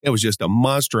 It was just a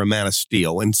monster amount of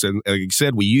steel, and so like I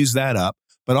said, we used that up.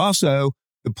 But also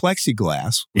the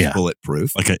plexiglass was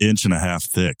bulletproof, like 1.5 inches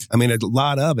thick. I mean, a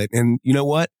lot of it, and you know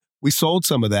what? We sold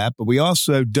some of that, but we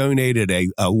also donated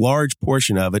a large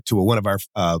portion of it to one of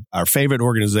our favorite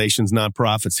organizations,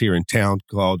 nonprofits here in town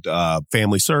called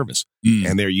Family Service,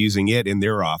 and they're using it in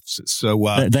their offices. So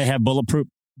they have bulletproof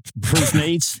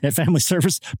needs at Family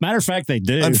Service. Matter of fact, they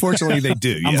do. Unfortunately, they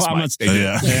do. Yes, they do.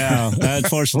 Yeah.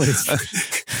 Unfortunately,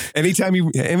 anytime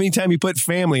you put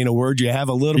family in a word, you have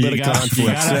a little bit of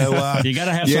conflict. You got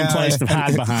to have some place to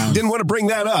hide behind. Didn't want to bring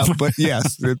that up, but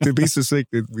yes, to be succinct,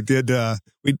 we did.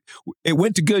 It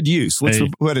went to good use. Let's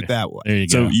put it that way. There you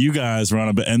go. So you guys run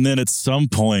a bit, and then at some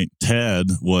point,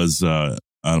 Ted was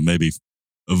maybe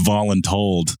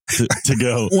voluntold to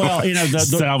go. Well,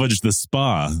 salvage the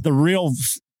spa. The real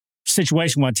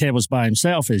situation when Ted was by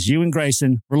himself is you and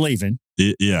Grayson were leaving.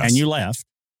 Yes. And you left,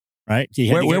 right?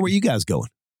 Where were you guys going?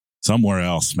 Somewhere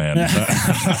else, man.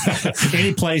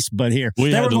 Any place but here.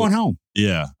 They were going home.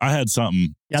 Yeah. I had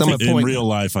something in real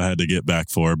life I had to get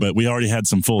back for, but we already had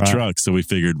some full trucks, so we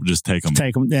figured we'd just take them.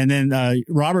 And then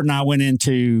Robert and I went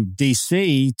into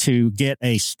D.C. to get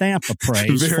a stamp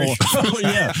appraised.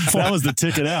 That was the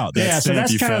ticket out. So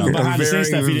that's kind of behind the scenes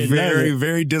stuff you didn't know. Very,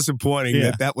 very disappointing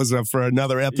that was for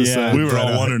another episode. Yeah. We were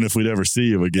all wondering if we'd ever see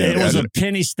you again. It was a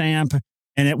penny stamp.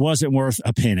 And it wasn't worth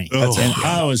a penny.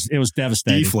 It was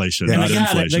devastating. Deflation, and not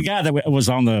inflation. The guy that was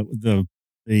on the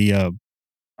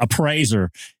appraiser,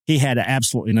 he had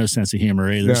absolutely no sense of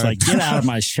humor either. It's like, get out of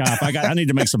my shop. I need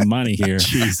to make some money here.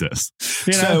 Jesus.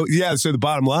 So the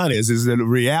bottom line is that the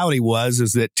reality was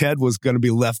that Ted was going to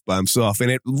be left by himself. And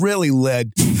it really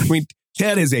led,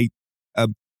 Ted is a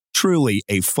truly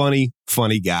a funny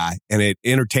guy and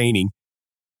entertaining.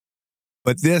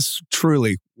 But this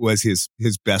truly was his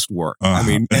best work. I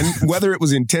mean, and whether it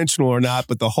was intentional or not,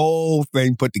 but the whole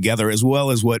thing put together, as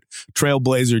well as what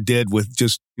Trailblazer did with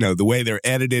just, the way they're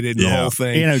edited and the whole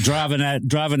thing. Driving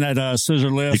that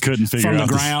scissor lift he couldn't figure from the out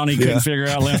ground. He couldn't figure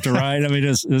out left or right. I mean,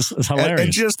 it's hilarious.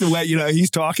 And just the way, he's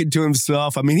talking to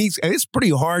himself. I mean, it's pretty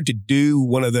hard to do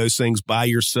one of those things by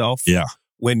yourself. Yeah.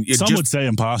 When some would say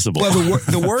impossible. Well,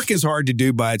 the work is hard to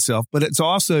do by itself, but it's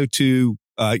also to,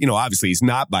 obviously he's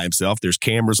not by himself. There's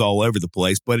cameras all over the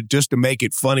place, but just to make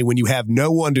it funny when you have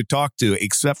no one to talk to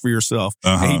except for yourself.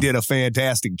 And he did a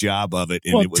fantastic job of it.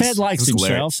 And well, Ted likes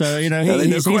himself, so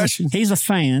he's a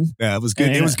fan. Yeah, it was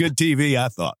good. It was good TV, I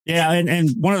thought. Yeah,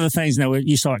 and one of the things,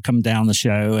 you saw it come down the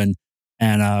show and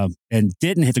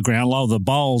didn't hit the ground. A lot of the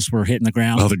balls were hitting the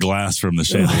ground. Oh, the glass from the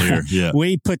chandelier. Yeah,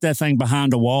 we put that thing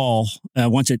behind a wall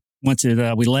once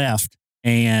we left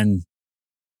and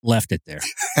left it there.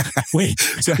 We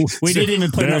didn't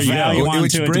even put enough value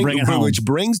onto it to bring it home. Which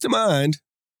brings to mind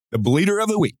the Bleeder of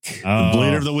the Week. The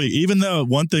Bleeder of the Week. Even though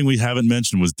one thing we haven't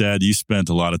mentioned was, Dad, you spent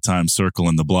a lot of time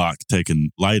circling the block,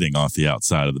 taking lighting off the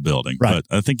outside of the building. Right.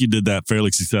 But I think you did that fairly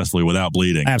successfully without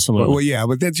bleeding. Absolutely. Well, yeah,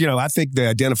 but that's, I think the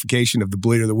identification of the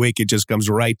Bleeder of the Week, it just comes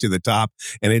right to the top.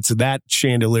 And it's that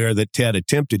chandelier that Ted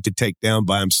attempted to take down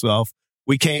by himself.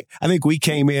 I think we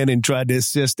came in and tried to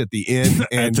assist at the end,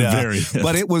 and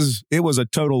but it was a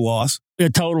total loss. A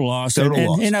total loss.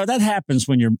 And that happens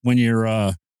when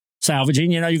you're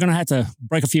salvaging. You're going to have to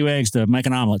break a few eggs to make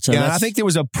an omelet. So I think there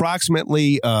was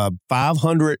approximately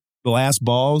 500 glass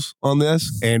balls on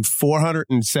this, and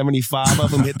 475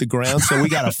 of them hit the ground. So we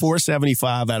got a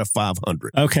 475 out of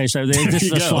 500. Okay, so this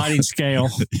is a sliding scale.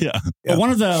 Yeah. But one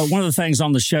of the things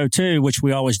on the show too, which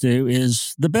we always do,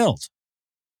 is the build.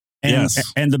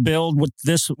 And the build with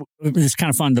this is kind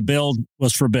of fun. The build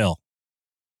was for Bill,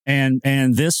 and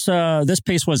this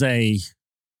piece was a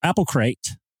apple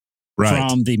crate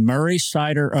from the Murray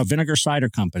Vinegar Cider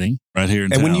Company right here in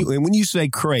town. When you say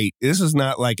crate, this is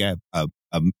not like a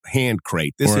hand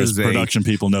crate. This is production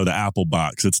people know, the apple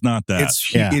box. It's not that.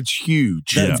 It's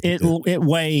huge. It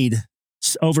weighed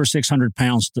over 600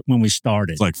 pounds when we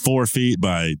started. It's like 4 feet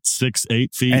by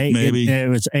 8 feet, maybe. It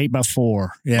was 8 by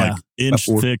 4. Yeah. Like inch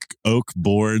thick oak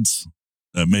boards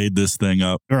that made this thing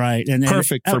up. Right. And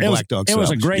perfect for Black Dog It was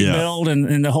a great build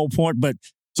and the whole point. But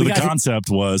so the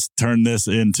concept was turn this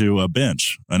into a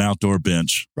bench, an outdoor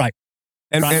bench. Right.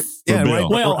 Right.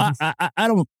 Well,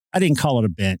 I didn't call it a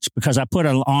bench because I put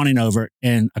an awning over it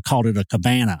and I called it a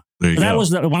cabana. That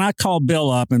was when I called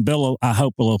Bill up, and Bill, I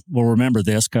hope will remember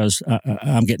this because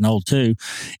I'm getting old too.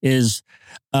 Is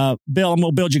Bill, I'm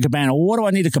going to build you a cabana. Well, what do I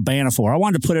need a cabana for? I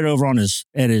wanted to put it over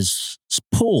at his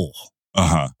pool,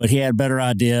 but he had a better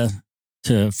idea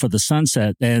for the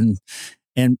sunset. And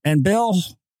Bill,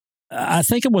 I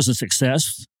think it was a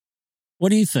success. What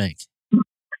do you think?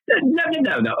 No.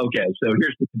 Okay, so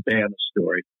here's the cabana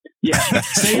story. Yeah,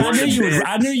 see,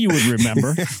 I knew you would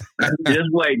remember. I'm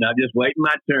just waiting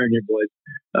my turn here, boys.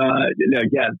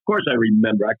 Of course I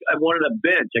remember. I wanted a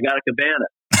bench. I got a cabana,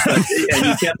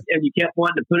 and you kept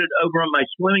wanting to put it over on my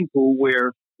swimming pool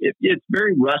where it's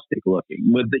very rustic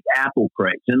looking with the apple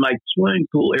crates. And my swimming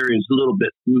pool area is a little bit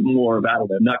more of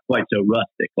not quite so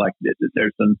rustic like this.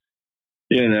 There's some,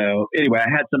 Anyway, I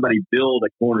had somebody build a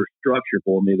corner structure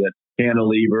for me that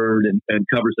cantilevered and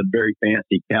covers a very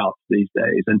fancy couch these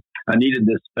days. And I needed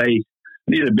this space.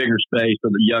 I needed a bigger space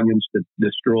for the youngins to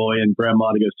destroy and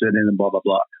grandma to go sit in and blah, blah,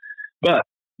 blah. But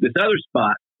this other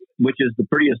spot, which is the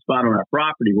prettiest spot on our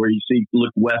property where you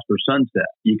look west for sunset,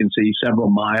 you can see several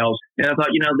miles. And I thought,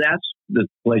 that's the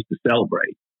place to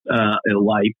celebrate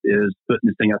life, is putting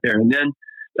this thing out there. And then,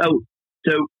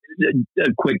 so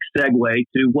a quick segue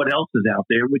to what else is out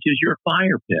there, which is your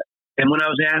fire pit. And when I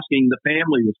was asking the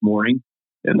family this morning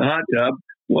in the hot tub,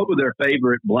 what were their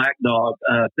favorite Black Dog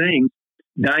things,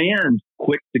 Diane's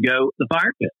quick to go the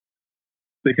fire pit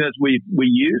because we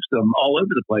use them all over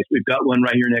the place. We've got one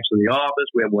right here next to the office.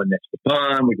 We have one next to the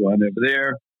pond. We go on over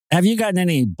there. Have you gotten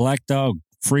any Black Dog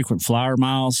frequent flyer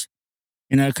miles?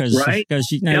 Because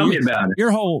tell me about it.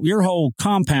 Your whole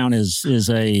compound is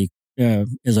a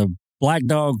Black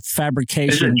Dog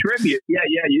fabrication. It's a tribute.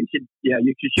 You should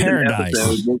shoot paradise.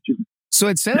 An episode. So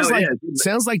it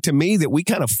sounds like to me that we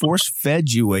kind of force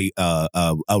fed you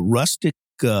a rustic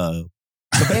cabana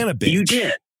bench. You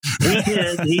did.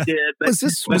 He did. But,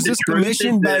 was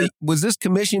this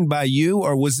commissioned by you,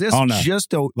 or was this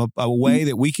just a way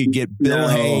that we could get Bill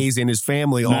Hayes and his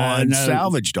family on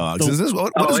Salvage Dogs? Is this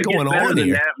what is going on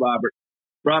here? That, Robert.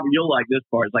 Robert, you'll like this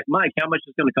part. It's like, Mike, how much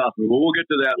is it going to cost me? Well, we'll get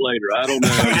to that later. I don't know.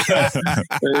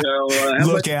 How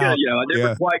Look much out. I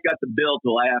never quite got the bill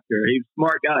till after. He's a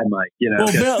smart guy, Mike.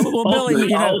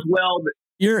 Billy, well,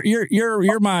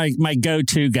 you're my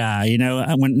go-to guy.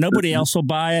 When nobody else will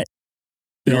buy it,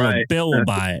 Bill will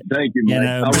buy it. Thank you, Mike.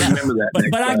 I'll remember that.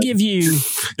 But I give you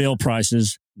bill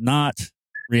prices, not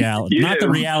reality, not the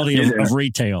reality of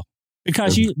retail,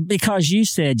 because you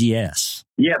said yes.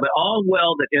 Yeah, but all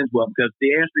well that ends well, because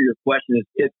the answer to your question is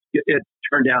it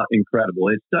turned out incredible.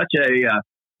 It's such a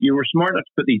you were smart enough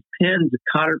to put these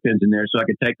cotter pins in there so I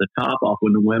could take the top off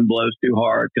when the wind blows too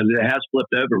hard, because it has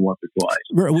flipped over once or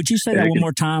twice. Would you say that one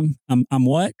more time? I'm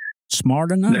what?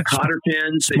 Smart enough? The cotter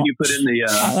pins that you put in the...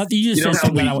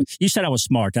 you said I was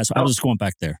smart. That's I was just going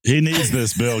back there. He needs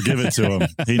this, Bill. Give it to him.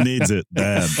 He needs it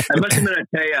bad. It must have been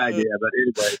a Tay idea, but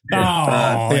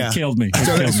anyway. It killed me.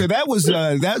 So that was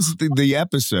that's the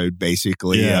episode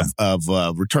basically of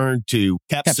Return to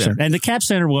Cap Center. And the Cap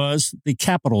Center was the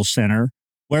Capitol Center,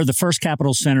 where the first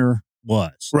Capitol Center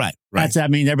was. Right.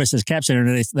 Everybody says Cap Center,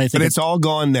 and they think but it's all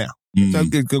gone now. So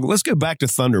let's go back to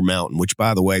Thunder Mountain, which,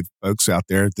 by the way, folks out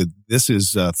there, this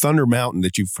is Thunder Mountain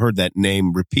that you've heard that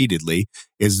name repeatedly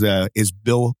is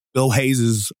Bill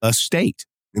Hayes' estate.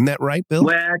 Isn't that right, Bill?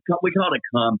 Well, we call it a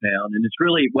compound, and it's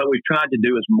really what we've tried to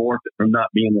do is morph it from not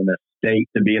being an estate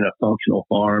to being a functional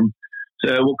farm.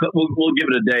 So we'll give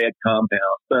it a day at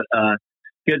compound, but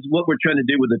because what we're trying to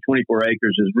do with the 24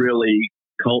 acres is really.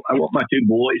 I want my two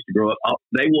boys to grow up.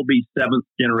 They will be seventh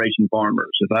generation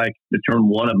farmers. If I determine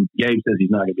one of them, Gabe says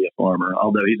he's not going to be a farmer,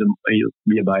 although he'll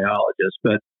be a biologist.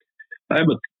 But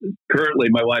currently,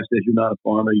 my wife says you're not a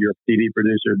farmer, you're a TV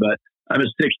producer, but I'm a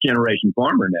sixth generation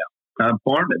farmer now. I'm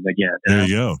farming again. There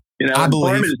you go.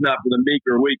 Farming is not for the meek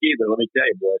or weak either. Let me tell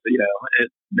you, boys.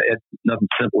 It's nothing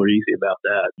simple or easy about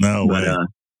that. No way.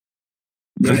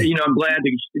 But I'm glad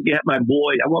to get my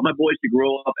boy. I want my boys to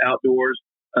grow up outdoors,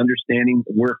 understanding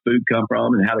where food come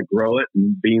from and how to grow it,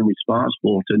 and being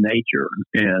responsible to nature,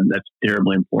 and that's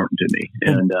terribly important to me.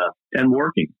 And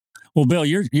working. Well, Bill,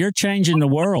 you're changing the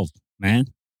world, man.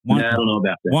 I don't know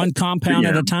about that. One compound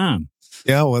at a time.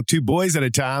 Yeah, well, two boys at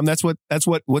a time. That's what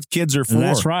kids are for.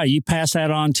 That's right. You pass that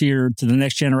on to the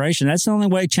next generation. That's the only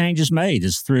way change is made,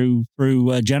 is through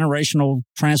generational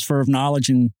transfer of knowledge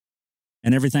and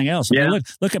everything else. Yeah. I mean,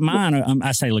 look at mine.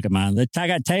 I say, look at mine. I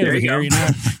got Tay over here.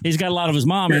 He's got a lot of his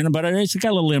mom in him, but it's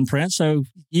got a little imprint. So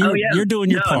you're doing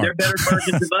your part. They're better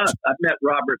versions of us. I've met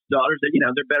Robert's daughters.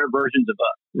 They're better versions of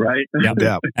us, right?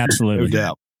 Yeah, absolutely. No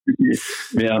doubt.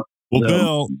 Yeah. Well,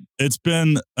 Bill, it's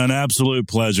been an absolute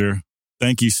pleasure.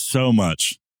 Thank you so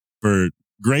much for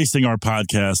gracing our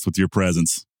podcast with your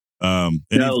presence.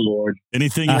 Lord.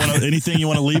 Anything you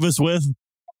want to leave us with?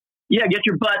 Yeah, get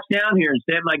your butts down here and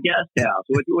stay at my guest house.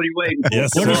 What are you waiting for?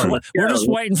 Yes, we're just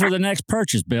waiting for the next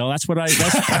purchase, Bill. That's what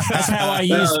that's how I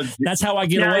use. That's how I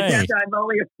get away. I'm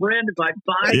only a friend if I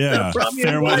buy stuff from you.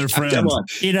 Fair weather friend.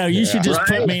 You should just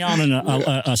put me on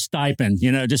a stipend.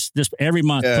 Just every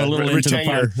month put a little into the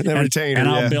fire, and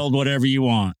I'll build whatever you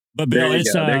want. But Bill,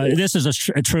 this is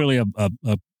truly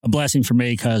a blessing for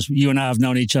me, because you and I have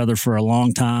known each other for a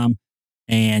long time,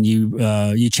 and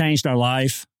you changed our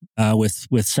life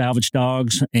with Salvage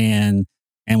Dogs, and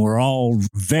we're all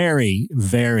very,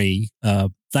 very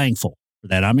thankful for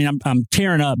that. I mean, I'm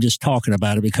tearing up just talking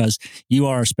about it, because you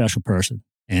are a special person,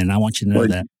 and I want you to know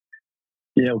that.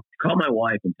 Call my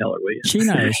wife and tell her, will you? She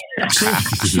knows.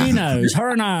 she knows.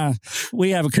 Her and I, we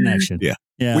have a connection. Yeah.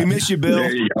 We miss you, Bill.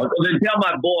 There you go. Well, then tell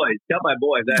my boys.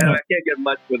 I can't get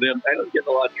much with them. I don't get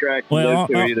a lot of traction. Well,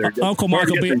 either. Uncle Mike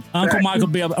will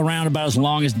be around about as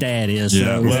long as Dad is.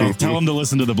 Yeah. So. Well, tell him to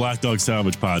listen to the Black Dog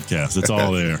Salvage podcast. It's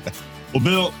all there. Well,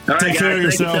 Bill, take care of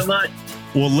yourself. Thank you so much.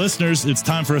 Well, listeners, it's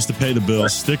time for us to pay the bill.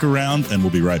 Stick around, and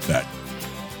we'll be right back.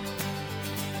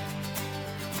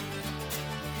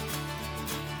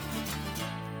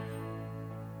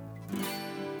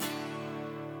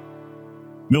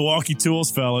 Milwaukee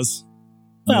Tools, fellas.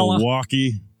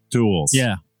 Milwaukee Tools.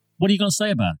 Yeah. What are you going to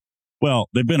say about it? Well,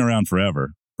 they've been around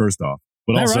forever, first off.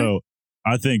 But also,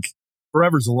 right? I think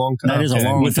forever's a long time. That is a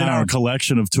long time. Within our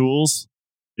collection of tools,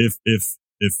 this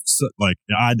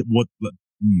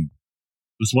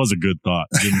was a good thought.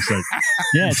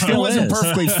 Yeah, it still wasn't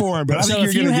perfectly formed, but I think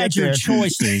if you had your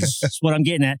choices, that's what I'm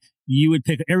getting at. You would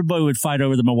pick. Everybody would fight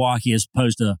over the Milwaukee as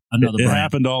opposed to another brand. It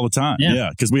happened all the time. Yeah,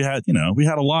 because we had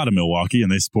a lot of Milwaukee,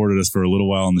 and they supported us for a little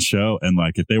while on the show. And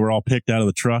if they were all picked out of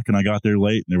the truck, and I got there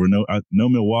late, and there were no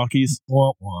Milwaukees,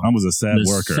 I was a sad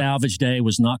worker. Salvage day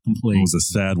was not complete. I was a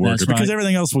sad worker because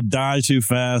everything else would die too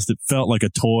fast. It felt like a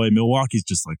toy. Milwaukee's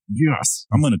just like, yes,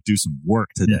 I'm going to do some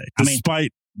work today,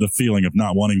 despite the feeling of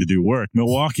not wanting to do work,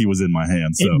 Milwaukee was in my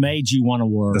hands. So it made you want to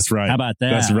work. That's right. How about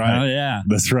that? That's right. Oh, yeah.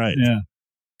 That's right. Yeah.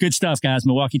 Good stuff, guys.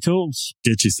 Milwaukee Tools.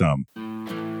 Get you some.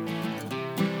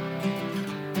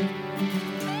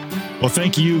 Well,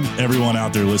 thank you, everyone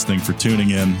out there listening, for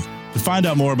tuning in. To find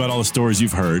out more about all the stories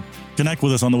you've heard, connect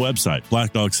with us on the website,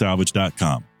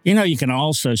 blackdogsalvage.com. You know, you can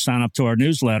also sign up to our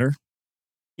newsletter.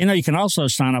 You can also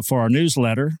sign up for our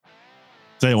newsletter.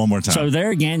 Say it one more time. So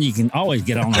there again, you can always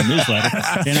get on our newsletter.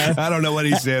 I don't know what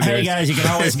he said there. Hey, guys, you can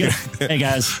always get,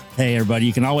 hey, everybody,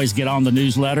 you can always get on the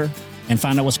newsletter and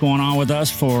find out what's going on with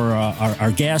us for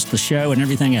our guests, the show, and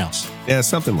everything else. Yeah,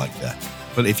 something like that.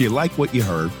 But if you like what you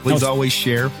heard, please always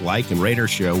share, like, and rate our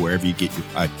show wherever you get your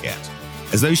podcast.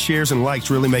 As those shares and likes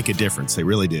really make a difference. They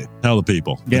really do. Tell the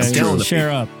people. Yeah, share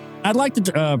up. I'd like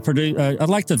to I'd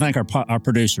like to thank our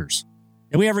producers.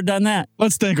 Have we ever done that?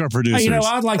 Let's thank our producers.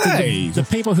 I'd like to the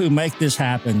people who make this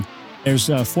happen. There's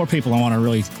 4 people I want to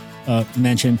really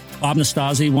mention. Bob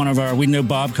Nastasi, we knew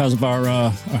Bob because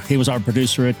of he was our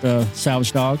producer at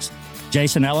Salvage Dogs.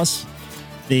 Jason Ellis.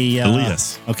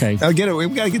 Elias. Okay. I'll get it.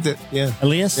 We've got to get that. Yeah.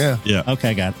 Elias? Yeah.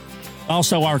 Okay, got it.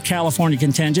 Also, our California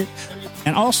contingent.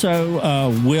 And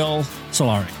also, Will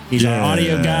Solari. He's our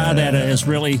audio guy that has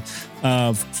really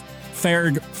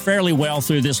fared fairly well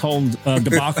through this whole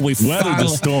debacle. We've weathered the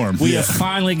storm. We have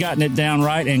finally gotten it down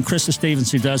right. And Krista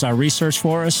Stevens, who does our research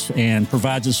for us and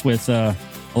provides us with a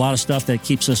lot of stuff that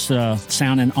keeps us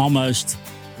sounding almost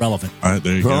relevant. All right,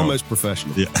 there you We're go. almost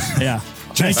professional. Yeah. Yeah.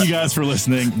 Thank you guys for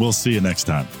listening. We'll see you next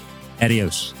time.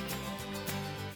 Adios.